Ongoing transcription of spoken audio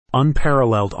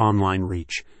Unparalleled online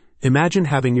reach. Imagine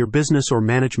having your business or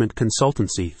management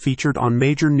consultancy featured on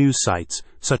major news sites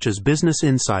such as Business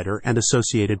Insider and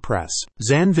Associated Press.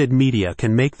 Zanvid Media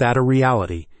can make that a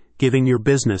reality, giving your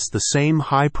business the same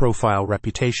high-profile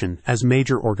reputation as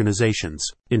major organizations.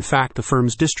 In fact, the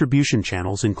firm's distribution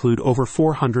channels include over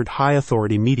 400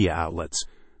 high-authority media outlets,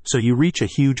 so you reach a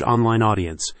huge online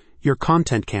audience. Your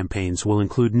content campaigns will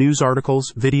include news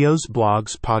articles, videos,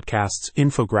 blogs, podcasts,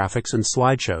 infographics, and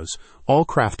slideshows, all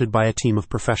crafted by a team of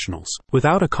professionals.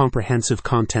 Without a comprehensive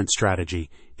content strategy,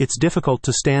 it's difficult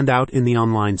to stand out in the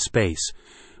online space,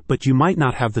 but you might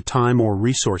not have the time or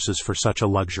resources for such a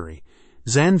luxury.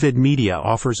 Zanvid Media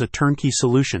offers a turnkey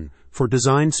solution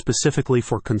designed specifically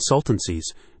for consultancies,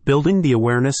 building the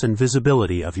awareness and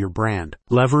visibility of your brand.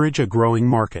 Leverage a growing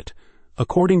market.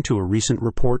 According to a recent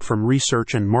report from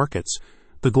Research and Markets,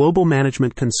 the global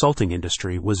management consulting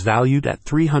industry was valued at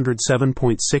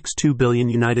 $307.62 billion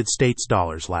United States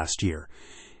dollars last year,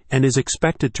 and is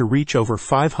expected to reach over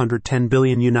 $510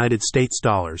 billion United States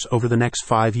dollars over the next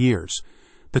 5 years.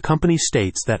 The company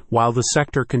states that while the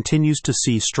sector continues to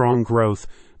see strong growth,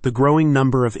 the growing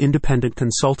number of independent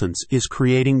consultants is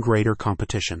creating greater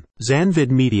competition.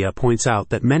 Zanvid Media points out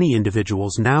that many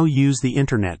individuals now use the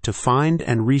internet to find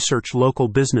and research local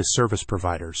business service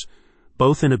providers,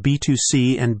 both in a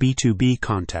B2C and B2B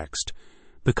context.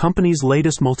 The company's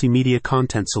latest multimedia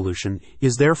content solution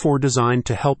is therefore designed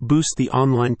to help boost the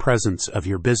online presence of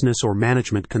your business or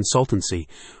management consultancy,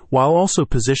 while also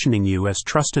positioning you as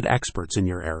trusted experts in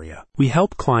your area. We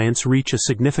help clients reach a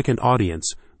significant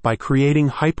audience by creating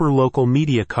hyper-local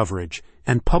media coverage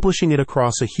and publishing it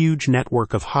across a huge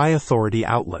network of high-authority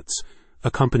outlets,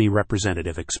 a company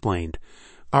representative explained.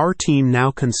 Our team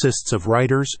now consists of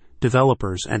writers,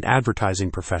 developers, and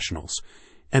advertising professionals,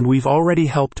 and we've already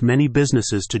helped many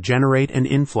businesses to generate an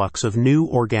influx of new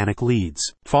organic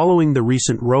leads. Following the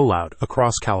recent rollout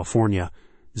across California,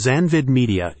 Zanvid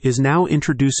Media is now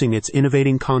introducing its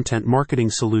innovating content marketing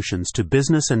solutions to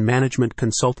business and management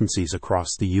consultancies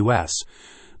across the U.S.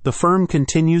 The firm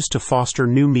continues to foster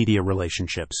new media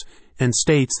relationships and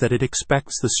states that it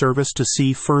expects the service to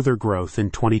see further growth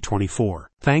in 2024.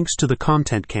 Thanks to the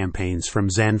content campaigns from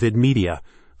Zanvid Media,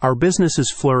 our business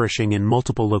is flourishing in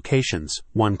multiple locations,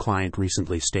 one client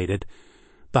recently stated.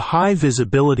 The high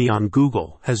visibility on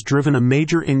Google has driven a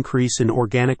major increase in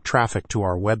organic traffic to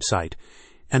our website,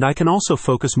 and I can also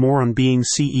focus more on being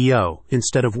CEO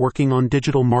instead of working on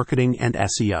digital marketing and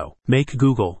SEO. Make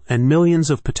Google and millions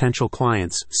of potential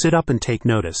clients sit up and take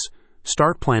notice.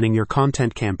 Start planning your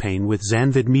content campaign with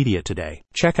Zanvid Media today.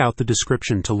 Check out the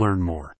description to learn more.